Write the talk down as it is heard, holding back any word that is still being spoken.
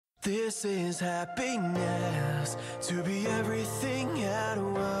This is happiness, to be everything at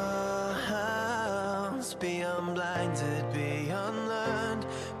once. Be unblinded, be unlearned,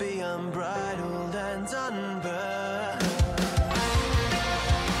 be unbridled and unburned.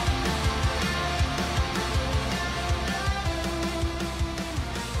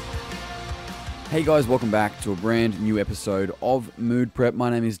 Hey guys, welcome back to a brand new episode of Mood Prep. My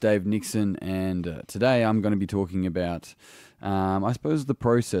name is Dave Nixon, and today I'm going to be talking about, I suppose, the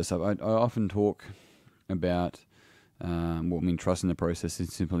process. I often talk about, trusting the process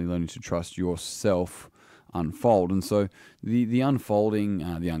is simply learning to trust yourself unfold. And so the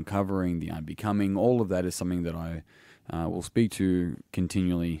unfolding, the uncovering, the unbecoming, all of that is something that I will speak to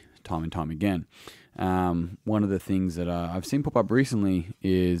continually, time and time again. One of the things that I've seen pop up recently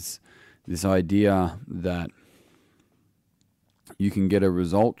is this idea that you can get a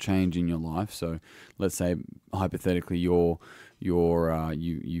result change in your life. So let's say hypothetically you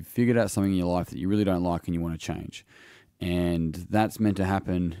figured out something in your life that you really don't like and you want to change. And that's meant to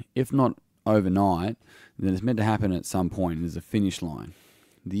happen, if not overnight, then it's meant to happen at some point. There's a finish line.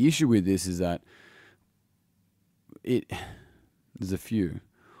 The issue with this is that there's a few.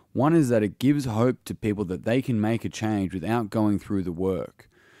 One is that it gives hope to people that they can make a change without going through the work.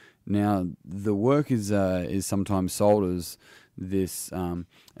 Now, the work is sometimes sold as this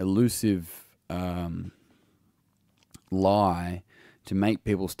elusive lie to make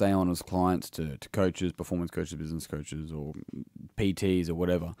people stay on as clients to coaches, performance coaches, business coaches, or PTs or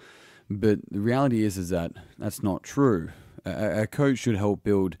whatever. But the reality is that that's not true. A coach should help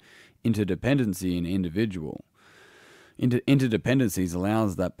build interdependency in an individual. Interdependencies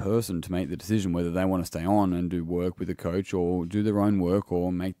allows that person to make the decision whether they want to stay on and do work with a coach or do their own work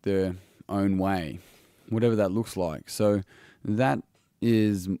or make their own way, whatever that looks like. So that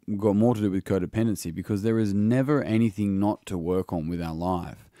is got more to do with codependency, because there is never anything not to work on with our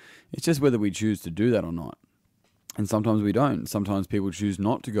life. It's just whether we choose to do that or not. And sometimes we don't. Sometimes people choose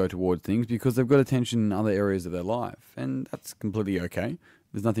not to go towards things because they've got attention in other areas of their life. And that's completely okay.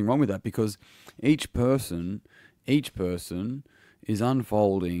 There's nothing wrong with that, because each person is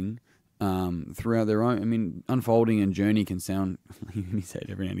unfolding throughout their own. Unfolding and journey can sound, let me say it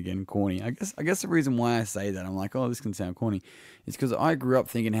every now and again, corny. I guess the reason why I say that, I'm like, oh, this can sound corny, is because I grew up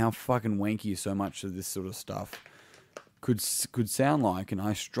thinking how fucking wanky so much of this sort of stuff could sound like, and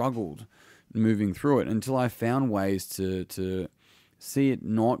I struggled moving through it until I found ways to see it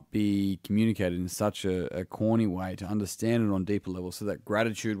not be communicated in such a corny way, to understand it on deeper levels, so that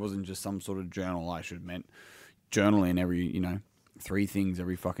gratitude wasn't just some sort of journal I should meant journaling every, 3 things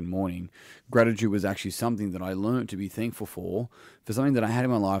every fucking morning. Gratitude was actually something that I learned to be thankful for something that I had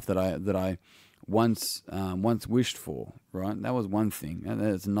in my life that I once wished for, right? That was one thing. And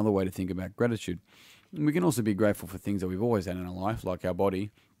that's another way to think about gratitude. We can also be grateful for things that we've always had in our life, like our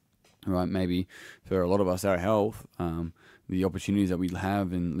body, right? Maybe for a lot of us, our health, the opportunities that we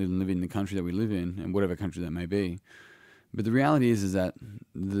have and live in the country that we live in, and whatever country that may be. But the reality is that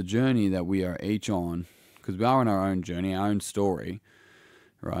the journey that we are each on, because we are on our own journey, our own story,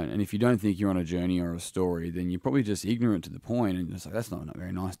 right? And if you don't think you're on a journey or a story, then you're probably just ignorant to the point, and it's like, that's not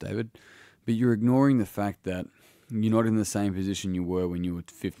very nice, David. But you're ignoring the fact that you're not in the same position you were when you were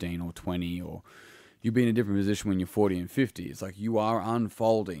 15 or 20, or you'll be in a different position when you're 40 and 50. It's like you are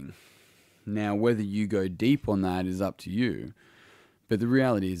unfolding. Now, whether you go deep on that is up to you. But the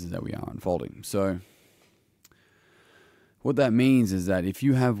reality is that we are unfolding. So what that means is that if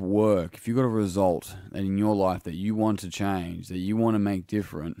you have work, if you've got a result in your life that you want to change, that you want to make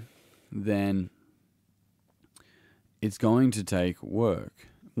different, then it's going to take work.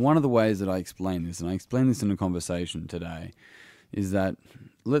 One of the ways that I explain this, and I explained this in a conversation today, is that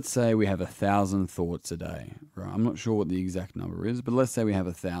let's say we have 1,000 thoughts a day. Right? I'm not sure what the exact number is, but let's say we have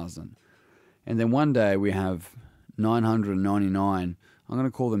 1,000. And then one day we have 999, I'm going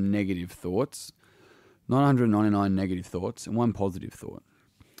to call them negative thoughts, 999 negative thoughts and 1 positive thought.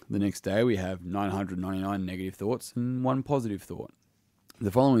 The next day we have 999 negative thoughts and 1 positive thought.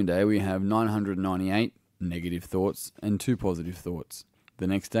 The following day we have 998 negative thoughts and 2 positive thoughts. The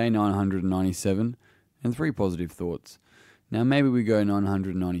next day 997 and 3 positive thoughts. Now maybe we go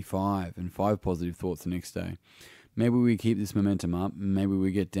 995 and 5 positive thoughts the next day. Maybe we keep this momentum up, and maybe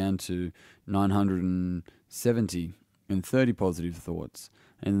we get down to 970 and 30 positive thoughts.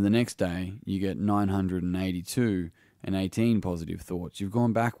 And the next day, you get 982 and 18 positive thoughts. You've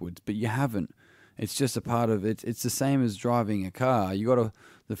gone backwards, but you haven't. It's just a part of it. It's the same as driving a car. The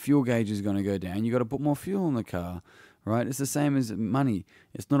fuel gauge is going to go down. You got to put more fuel in the car, right? It's the same as money.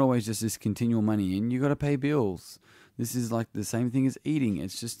 It's not always just this continual money in. You got to pay bills. This is like the same thing as eating.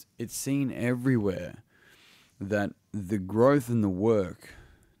 It's seen everywhere that the growth and the work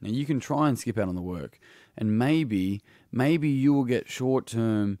Now you can try and skip out on the work, and maybe you will get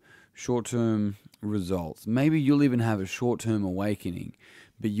short-term results. Maybe you'll even have a short-term awakening,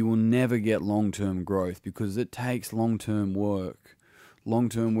 but you will never get long-term growth because it takes long-term work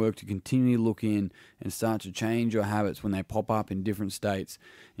to continually look in and start to change your habits when they pop up in different states,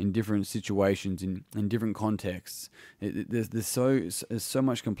 in different situations, in different contexts. There's so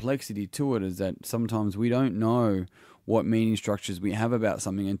much complexity to it, is that sometimes we don't know what meaning structures we have about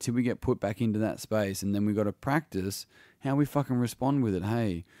something until we get put back into that space, and then we've got to practice how we fucking respond with it,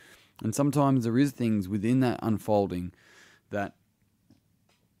 hey? And sometimes there is things within that unfolding that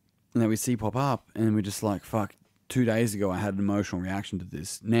we see pop up, and we're just like, fuck, 2 days ago I had an emotional reaction to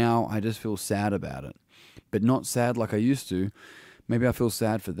this. Now I just feel sad about it. But not sad like I used to. Maybe I feel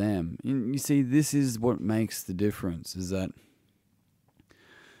sad for them. You see, this is what makes the difference, is that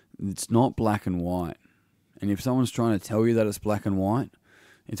it's not black and white. And if someone's trying to tell you that it's black and white,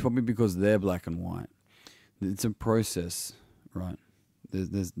 it's probably because they're black and white. It's a process, right?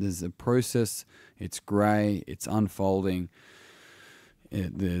 There's a process. It's grey. It's unfolding.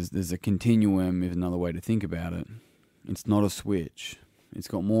 There's a continuum, is another way to think about it. It's not a switch. It's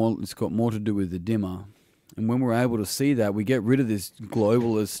got more to do with the dimmer. And when we're able to see that, we get rid of this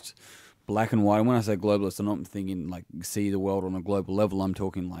globalist black and white. And when I say globalist, I'm not thinking like see the world on a global level. I'm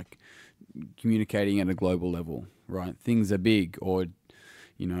talking like communicating at a global level, right? Things are big, or,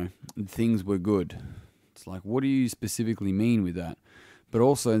 things were good. It's like, what do you specifically mean with that? But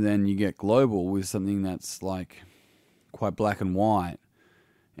also then you get global with something that's like quite black and white.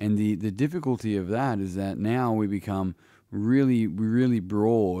 And the difficulty of that is that now we become really, really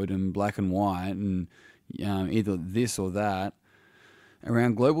broad and black and white and either this or that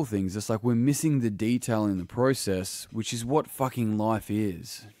around global things. It's like we're missing the detail in the process, which is what fucking life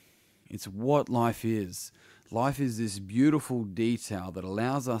is. It's what life is. Life is this beautiful detail that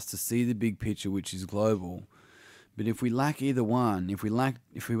allows us to see the big picture, which is global. But if we lack either one, if we lack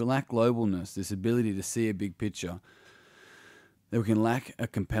globalness, this ability to see a big picture, then we can lack a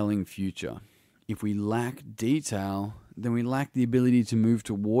compelling future. If we lack detail, then we lack the ability to move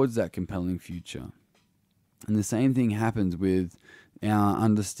towards that compelling future. And the same thing happens with our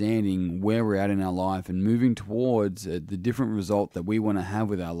understanding where we're at in our life and moving towards the different result that we want to have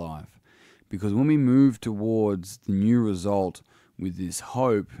with our life. Because when we move towards the new result with this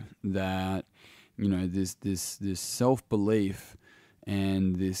hope that, this self-belief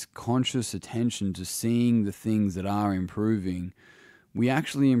and this conscious attention to seeing the things that are improving, we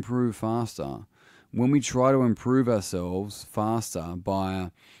actually improve faster. When we try to improve ourselves faster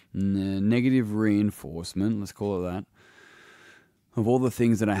by negative reinforcement, let's call it that, of all the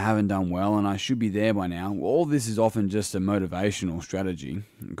things that I haven't done well and I should be there by now, all this is often just a motivational strategy,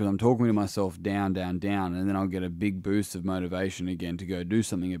 because I'm talking to myself down, and then I'll get a big boost of motivation again to go do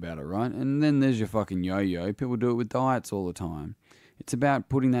something about it, right? And then there's your fucking yo-yo. People do it with diets all the time. It's about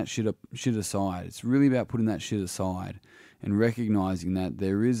putting that shit aside. It's really about putting that shit aside and recognizing that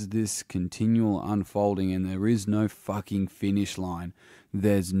there is this continual unfolding and there is no fucking finish line.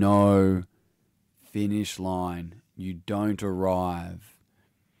 There's no finish line. You don't arrive.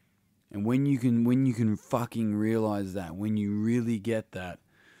 And when you can fucking realize that, when you really get that,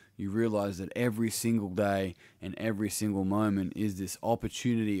 you realize that every single day and every single moment is this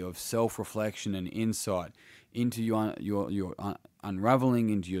opportunity of self-reflection and insight into your unraveling,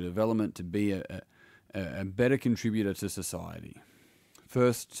 into your development to be a better contributor to society.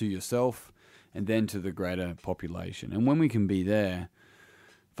 First to yourself and then to the greater population. And when we can be there,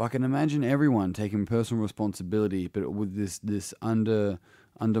 fucking imagine everyone taking personal responsibility, but with this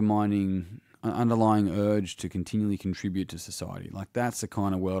underlying urge to continually contribute to society. Like, that's the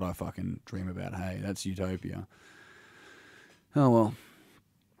kind of world I fucking dream about. Hey, that's utopia. Oh well.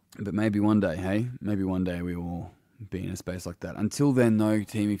 But maybe one day, hey? Maybe one day we will be in a space like that. Until then, though,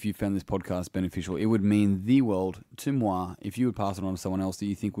 team, if you found this podcast beneficial, it would mean the world to moi if you would pass it on to someone else that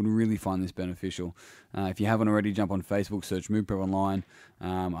you think would really find this beneficial. If you haven't already, jump on Facebook, search MovePro Online.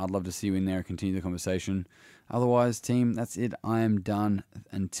 I'd love to see you in there and continue the conversation. Otherwise, team, that's it. I am done.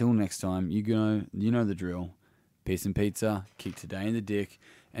 Until next time, you know the drill. Peace and pizza, kick today in the dick,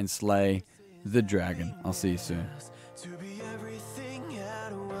 and slay the dragon. I'll see you soon. To be everything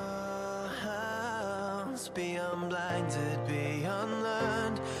at once, be unblinded, be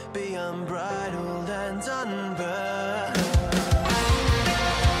unlearned, be unbridled and unburned.